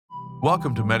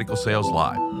Welcome to Medical Sales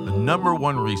Live, the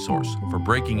 #1 resource for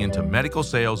breaking into medical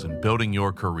sales and building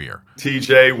your career.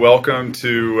 TJ, welcome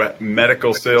to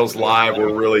Medical Sales Live.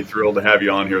 We're really thrilled to have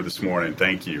you on here this morning.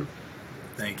 Thank you.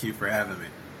 Thank you for having me.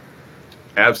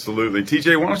 Absolutely.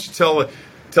 TJ, why don't you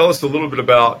tell us a little bit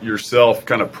about yourself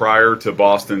kind of prior to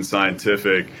Boston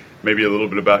Scientific, maybe a little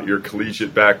bit about your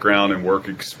collegiate background and work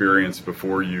experience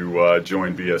before you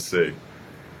joined BSC.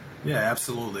 Yeah,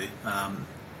 absolutely.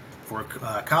 For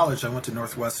college, I went to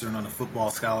Northwestern on a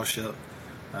football scholarship.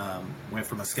 Went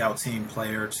from a scout team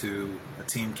player to a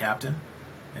team captain.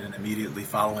 And then immediately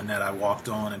following that, I walked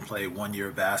on and played 1 year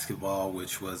of basketball,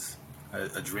 which was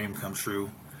a dream come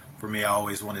true. For me, I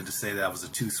always wanted to say that I was a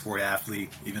two-sport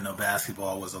athlete, even though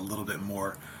basketball was a little bit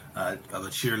more of a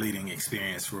cheerleading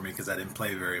experience for me because I didn't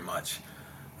play very much.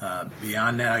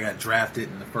 Beyond that, I got drafted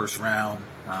in the first round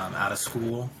out of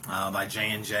school by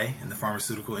J&J in the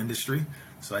pharmaceutical industry.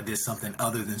 So I did something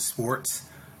other than sports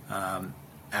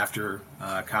after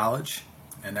college,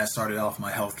 and that started off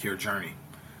my healthcare journey.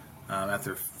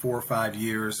 After 4 or 5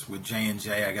 years with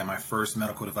J&J, I got my first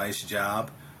medical device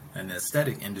job in the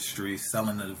aesthetic industry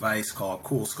selling a device called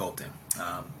Cool Sculpting,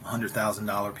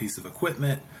 $100,000 piece of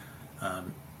equipment.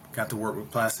 Got to work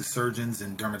with plastic surgeons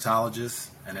and dermatologists,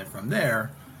 and then from there,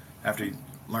 after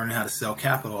learning how to sell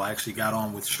capital, I actually got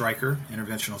on with Stryker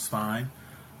Interventional Spine,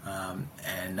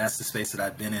 and that's the space that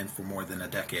I've been in for more than a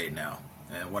decade now.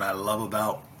 And what I love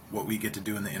about what we get to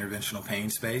do in the interventional pain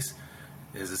space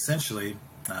is essentially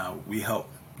we help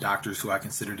doctors who I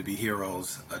consider to be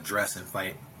heroes address and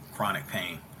fight chronic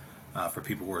pain for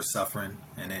people who are suffering,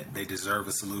 and they deserve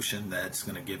a solution that's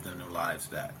going to give them their lives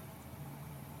back.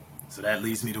 So that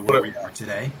leads me to where we are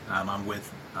today. I'm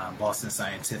with Boston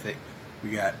Scientific.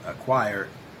 We got acquired.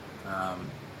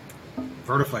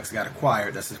 Vertiflex got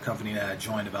acquired. That's a company that I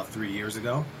joined about 3 years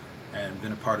ago and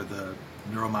been a part of the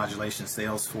neuromodulation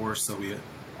sales force. So we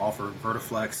offer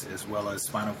Vertiflex as well as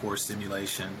spinal cord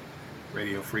stimulation,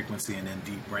 radio frequency, and then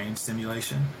deep brain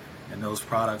stimulation. And those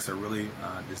products are really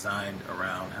designed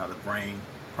around how the brain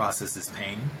processes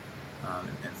pain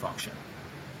and function.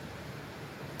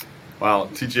 Wow,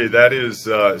 TJ, that is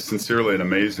sincerely an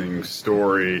amazing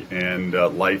story and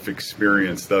life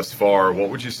experience thus far. What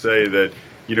would you say that,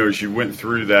 as you went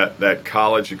through that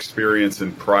college experience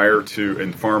and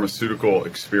pharmaceutical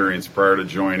experience prior to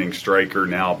joining Stryker,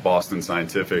 now Boston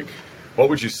Scientific, what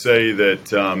would you say that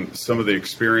some of the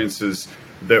experiences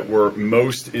that were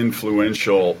most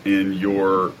influential in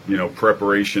your,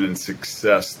 preparation and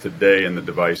success today in the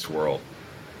device world?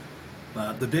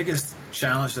 The biggest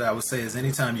challenge that I would say is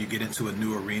anytime you get into a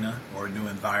new arena or a new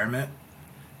environment,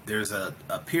 there's a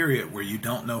period where you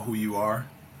don't know who you are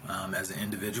as an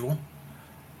individual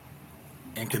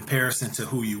in comparison to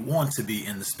who you want to be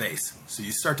in the space. So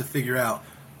you start to figure out,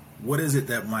 what is it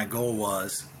that my goal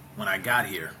was when I got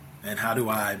here, and how do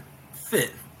I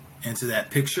fit into that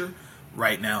picture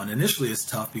right now? And initially it's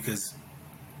tough because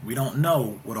we don't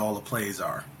know what all the plays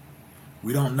are.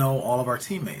 We don't know all of our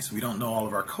teammates. We don't know all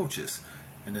of our coaches.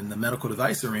 And in the medical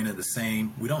device arena, the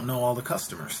same, we don't know all the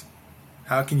customers.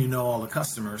 How can you know all the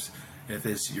customers if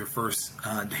it's your first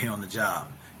day on the job,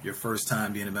 your first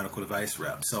time being a medical device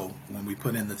rep? So when we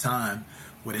put in the time,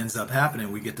 what ends up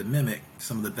happening, we get to mimic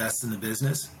some of the best in the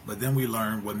business, but then we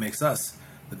learn what makes us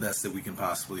the best that we can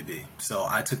possibly be. So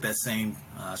I took that same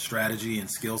strategy and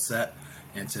skill set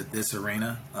into this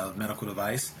arena of medical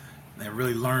device, and I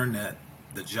really learned that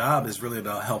the job is really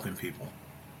about helping people.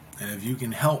 And if you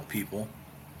can help people,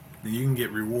 then you can get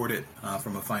rewarded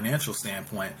from a financial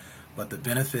standpoint. But the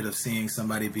benefit of seeing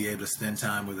somebody be able to spend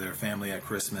time with their family at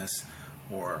Christmas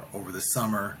or over the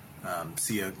summer,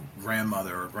 see a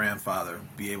grandmother or grandfather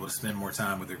be able to spend more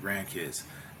time with their grandkids,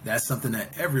 that's something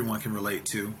that everyone can relate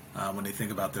to when they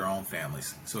think about their own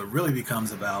families. So it really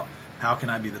becomes about, how can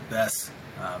I be the best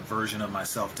version of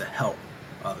myself to help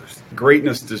others?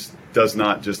 Greatness just does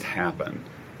not just happen.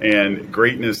 And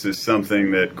greatness is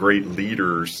something that great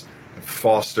leaders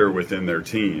foster within their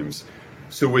teams.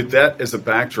 So with that as a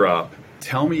backdrop,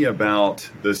 tell me about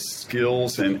the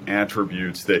skills and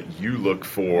attributes that you look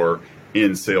for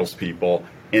in salespeople,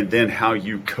 and then how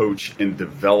you coach and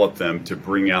develop them to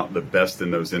bring out the best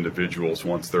in those individuals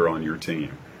once they're on your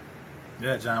team.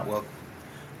 Yeah, John. Well,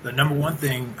 the number one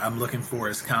thing I'm looking for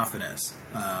is confidence.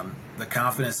 The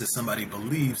confidence that somebody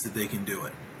believes that they can do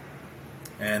it.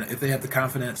 And if they have the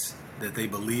confidence that they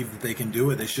believe that they can do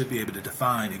it, they should be able to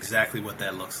define exactly what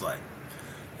that looks like.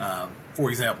 For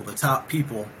example, the top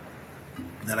people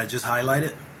that I just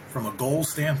highlighted, from a goal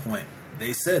standpoint,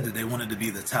 they said that they wanted to be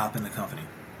the top in the company.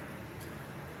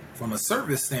 From a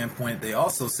service standpoint, they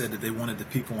also said that they wanted the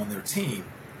people on their team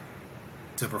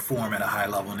to perform at a high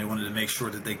level, and they wanted to make sure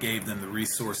that they gave them the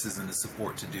resources and the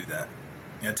support to do that.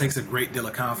 And it takes a great deal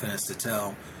of confidence to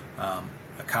tell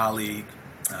a colleague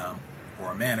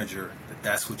or a manager that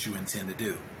that's what you intend to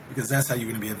do, because that's how you're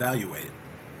going to be evaluated.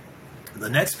 The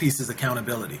next piece is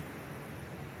accountability.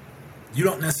 You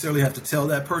don't necessarily have to tell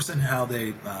that person how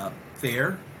they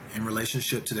fare in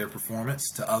relationship to their performance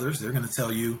to others. They're going to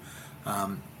tell you,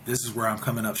 this is where I'm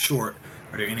coming up short.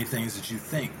 Are there any things that you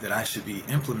think that I should be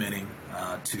implementing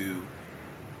to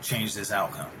change this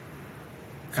outcome?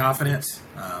 Confidence,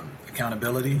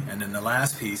 accountability, and then the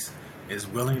last piece is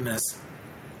willingness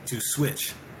to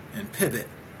switch and pivot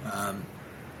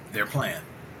their plan.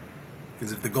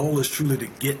 Because if the goal is truly to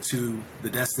get to the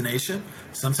destination,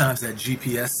 sometimes that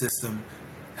GPS system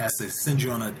has to send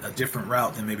you on a different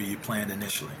route than maybe you planned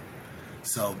initially.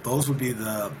 So those would be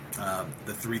the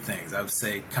three things. I would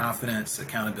say confidence,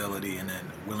 accountability, and then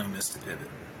willingness to pivot.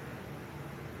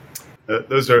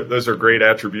 Those are great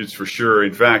attributes for sure.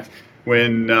 In fact,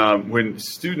 when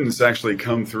students actually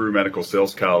come through Medical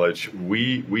Sales College,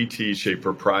 we teach a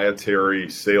proprietary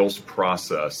sales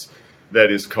process that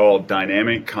is called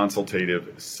Dynamic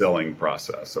Consultative Selling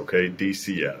Process, okay,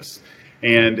 DCS.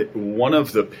 And one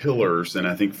of the pillars and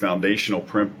I think foundational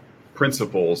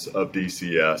principles of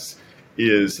DCS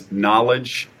is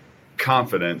knowledge,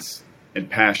 confidence, and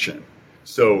passion.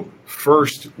 So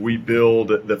first, we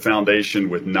build the foundation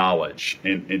with knowledge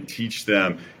and teach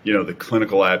them, the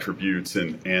clinical attributes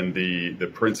and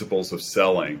the principles of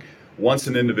selling. Once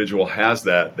an individual has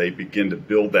that, they begin to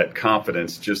build that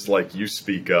confidence, just like you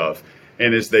speak of.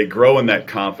 And as they grow in that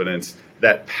confidence,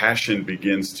 that passion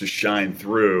begins to shine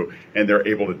through, and they're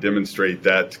able to demonstrate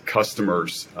that to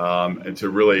customers and to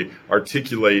really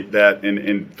articulate that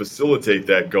and facilitate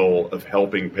that goal of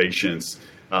helping patients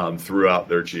throughout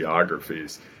their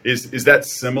geographies. Is that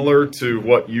similar to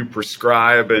what you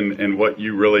prescribe and what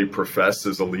you really profess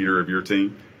as a leader of your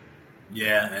team?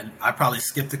 Yeah, and I probably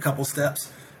skipped a couple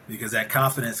steps because that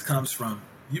confidence comes from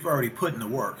you've already put in the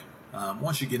work.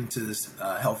 Once you get into this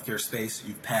healthcare space,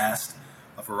 you've passed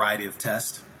a variety of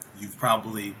tests. You've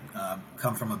probably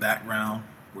come from a background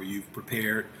where you've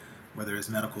prepared, whether it's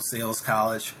medical sales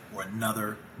college or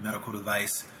another medical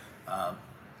device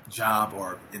job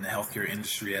or in the healthcare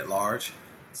industry at large.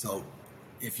 So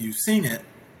if you've seen it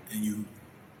and you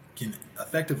can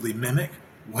effectively mimic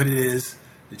what it is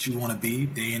that you want to be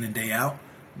day in and day out,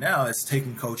 now it's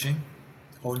taking coaching,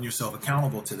 holding yourself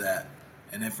accountable to that.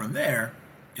 And then from there,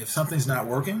 if something's not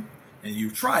working and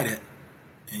you've tried it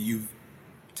and you've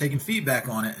taken feedback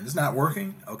on it and it's not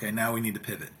working, okay, now we need to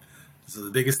pivot. So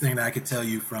the biggest thing that I could tell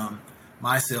you from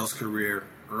my sales career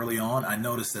early on, I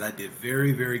noticed that I did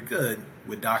very, very good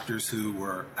with doctors who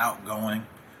were outgoing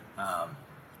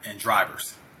and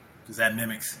drivers, because that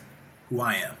mimics who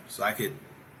I am. So I could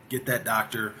get that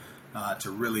doctor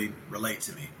to really relate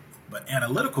to me. But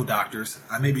analytical doctors,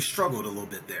 I maybe struggled a little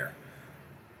bit there.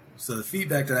 So the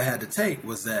feedback that I had to take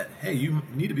was that, hey, you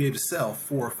need to be able to sell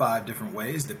 4 or 5 different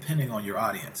ways depending on your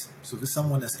audience. So if it's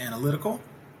someone that's analytical,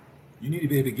 you need to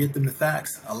be able to get them the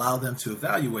facts, allow them to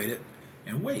evaluate it,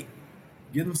 and wait.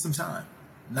 Give them some time.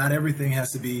 Not everything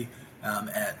has to be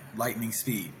at lightning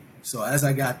speed. So as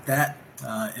I got that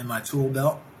in my tool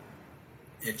belt,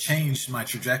 it changed my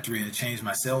trajectory and it changed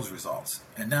my sales results.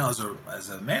 And now as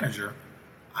a manager,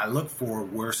 I look for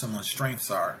where someone's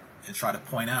strengths are and try to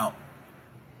point out,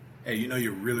 hey,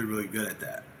 you're really, really good at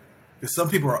that. Because some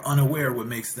people are unaware what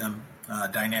makes them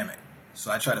dynamic.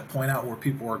 So I try to point out where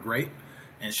people are great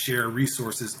and share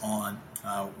resources on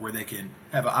where they can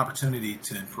have an opportunity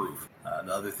to improve.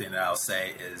 The other thing that I'll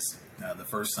say is the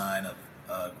first sign of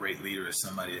a great leader is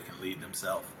somebody that can lead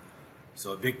themselves.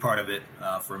 So a big part of it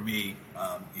for me,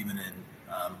 even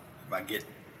if I get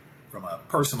from a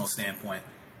personal standpoint,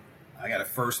 I got to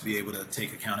first be able to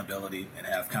take accountability and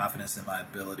have confidence in my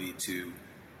ability to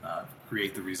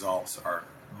create the results or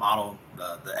model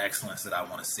the excellence that I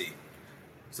want to see.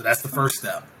 So that's the first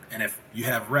step. And if you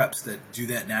have reps that do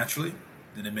that naturally,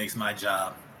 then it makes my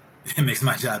job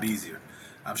easier.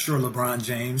 I'm sure LeBron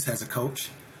James has a coach,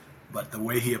 but the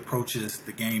way he approaches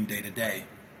the game day to day,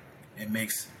 it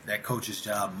makes that coach's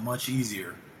job much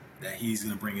easier, that he's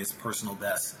going to bring his personal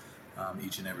best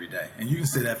each and every day. And you can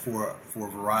say that for a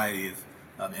variety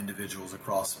of individuals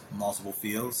across multiple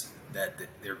fields, that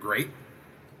they're great.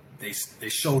 They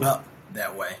showed up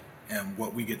that way, and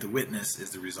what we get to witness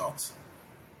is the results.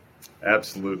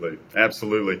 Absolutely.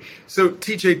 So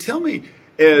TJ, tell me,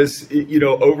 as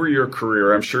over your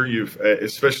career, I'm sure you've,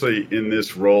 especially in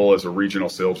this role as a regional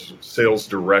sales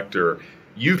director,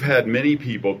 you've had many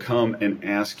people come and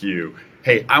ask you,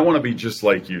 hey, I want to be just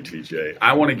like you, TJ.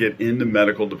 I want to get into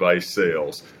medical device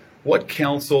sales. What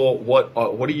counsel,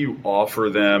 what do you offer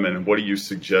them, and what do you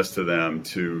suggest to them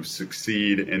to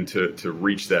succeed and to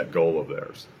reach that goal of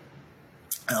theirs?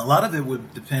 And a lot of it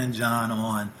would depend, John,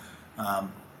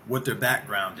 on what their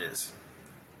background is.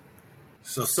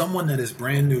 So someone that is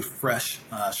brand new, fresh,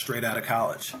 straight out of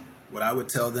college, what I would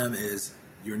tell them is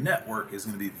your network is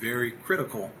going to be very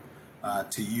critical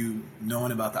to you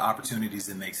knowing about the opportunities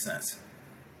that make sense.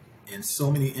 In so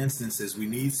many instances, we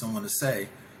need someone to say,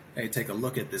 hey, take a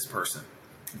look at this person.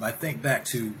 If I think back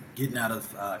to getting out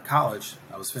of college,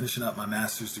 I was finishing up my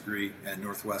master's degree at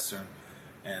Northwestern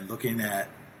and looking at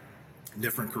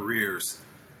different careers.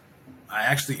 I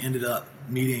actually ended up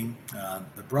meeting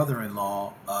the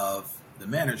brother-in-law of the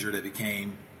manager that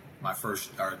became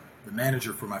the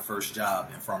manager for my first job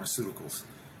in pharmaceuticals.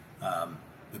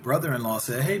 The brother-in-law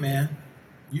said, hey man,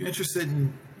 you interested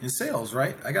in sales,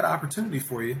 right? I got an opportunity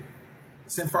for you.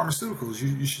 It's in pharmaceuticals.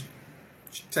 You should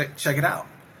check it out.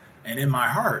 And in my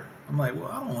heart, I'm like, well,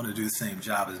 I don't want to do the same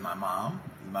job as my mom.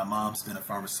 My mom's been a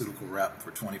pharmaceutical rep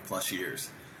for 20 plus years.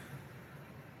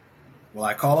 Well,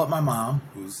 I call up my mom,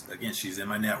 she's in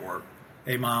my network.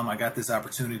 Hey mom, I got this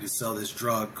opportunity to sell this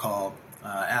drug called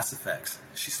Acifex.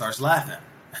 She starts laughing.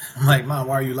 I'm like, Mom,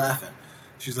 why are you laughing?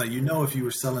 She's like, if you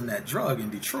were selling that drug in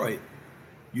Detroit,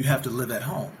 you'd have to live at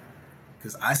home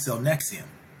because I sell Nexium.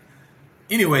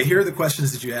 Anyway, here are the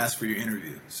questions that you asked for your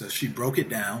interview. So she broke it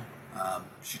down.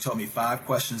 She told me 5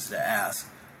 questions to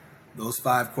ask. Those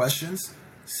 5 questions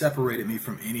separated me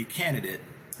from any candidate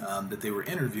that they were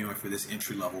interviewing for this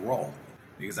entry-level role,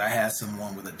 because I had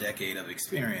someone with a decade of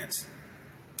experience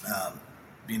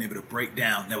being able to break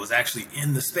down that was actually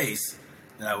in the space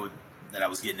that I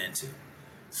was getting into.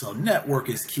 So network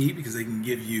is key because they can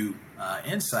give you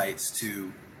insights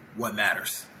to what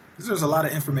matters. Because there's a lot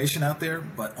of information out there,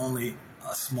 but only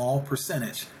a small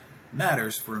percentage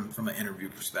matters from an interview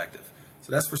perspective.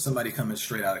 So that's for somebody coming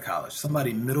straight out of college.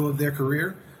 Somebody middle of their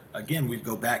career, again, we'd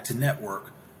go back to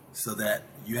network so that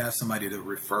you have somebody to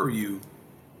refer you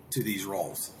to these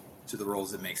roles, to the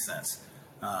roles that make sense.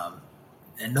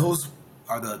 And those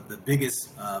are the biggest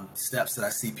steps that I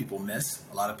see people miss.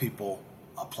 A lot of people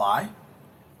apply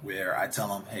where I tell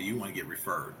them, hey, you want to get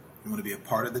referred. You want to be a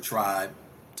part of the tribe,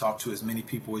 talk to as many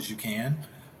people as you can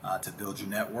to build your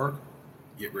network,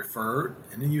 get referred,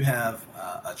 and then you have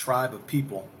a tribe of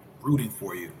people rooting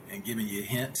for you and giving you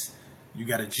hints. You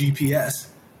got a GPS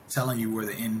telling you where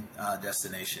the end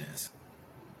destination is.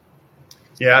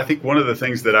 Yeah, I think one of the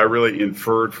things that I really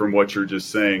inferred from what you're just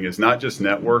saying is not just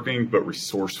networking, but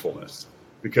resourcefulness.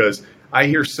 Because I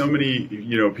hear so many,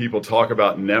 people talk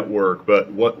about network,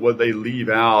 but what they leave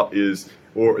out is,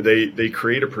 or they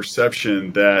create a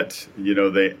perception that,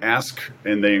 they ask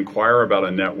and they inquire about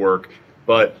a network,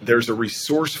 but there's a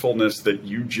resourcefulness that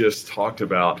you just talked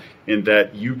about, and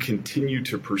that you continue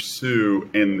to pursue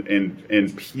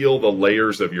and peel the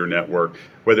layers of your network,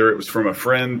 whether it was from a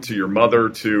friend to your mother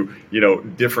to,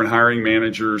 different hiring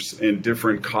managers and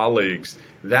different colleagues.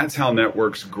 That's how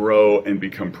networks grow and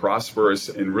become prosperous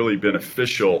and really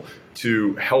beneficial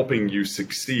to helping you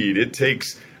succeed. It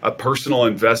takes a personal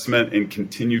investment and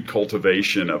continued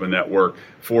cultivation of a network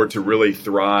for it to really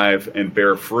thrive and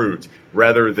bear fruit,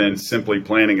 rather than simply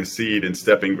planting a seed and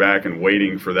stepping back and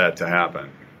waiting for that to happen.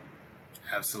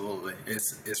 Absolutely.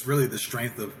 It's really the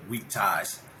strength of weak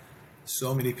ties.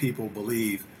 So many people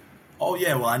believe, oh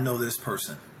yeah, well, I know this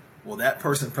person. Well, that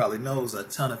person probably knows a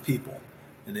ton of people.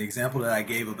 And the example that I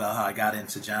gave about how I got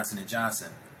into Johnson &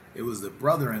 Johnson, it was the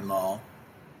brother-in-law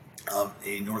of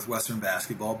a Northwestern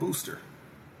basketball booster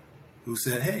who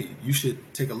said, hey, you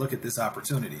should take a look at this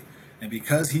opportunity. And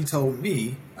because he told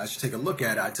me I should take a look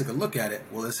at it, I took a look at it.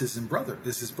 Well, this is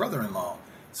his brother-in-law.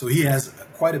 So he has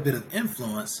quite a bit of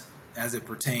influence as it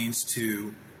pertains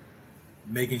to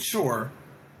making sure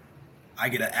I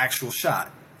get an actual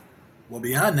shot. Well,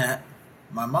 beyond that,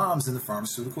 my mom's in the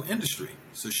pharmaceutical industry,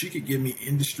 so she could give me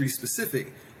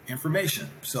industry-specific information.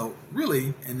 So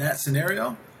really, in that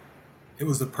scenario, it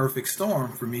was the perfect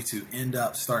storm for me to end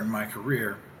up starting my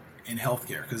career in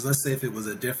healthcare. Because let's say if it was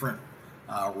a different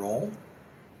role,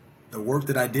 the work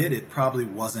that I did, it probably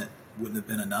wouldn't have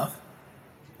been enough.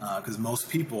 Because most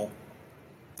people,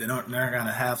 they're not going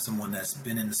to have someone that's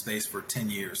been in the space for 10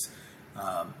 years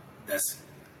that's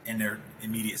in their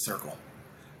immediate circle.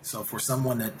 So for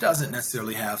someone that doesn't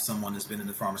necessarily have someone that's been in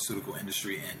the pharmaceutical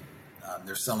industry and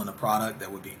they're selling a product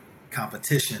that would be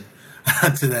competition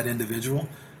to that individual,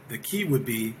 the key would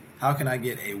be, how can I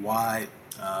get a wide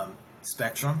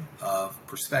spectrum of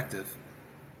perspective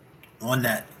on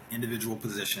that individual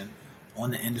position, on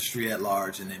the industry at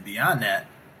large, and then beyond that,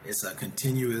 it's a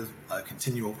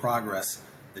continual progress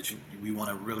that we want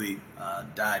to really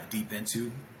dive deep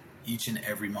into each and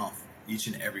every month, each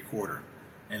and every quarter.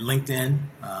 And LinkedIn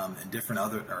and different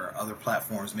other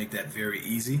platforms make that very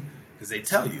easy because they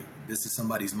tell you this is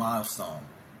somebody's milestone,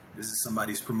 this is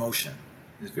somebody's promotion.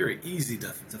 It's very easy to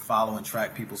follow and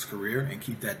track people's career and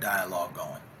keep that dialogue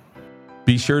going.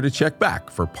 Be sure to check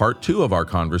back for part 2 of our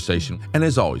conversation. And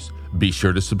as always, be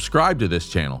sure to subscribe to this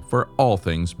channel for all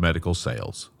things medical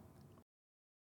sales.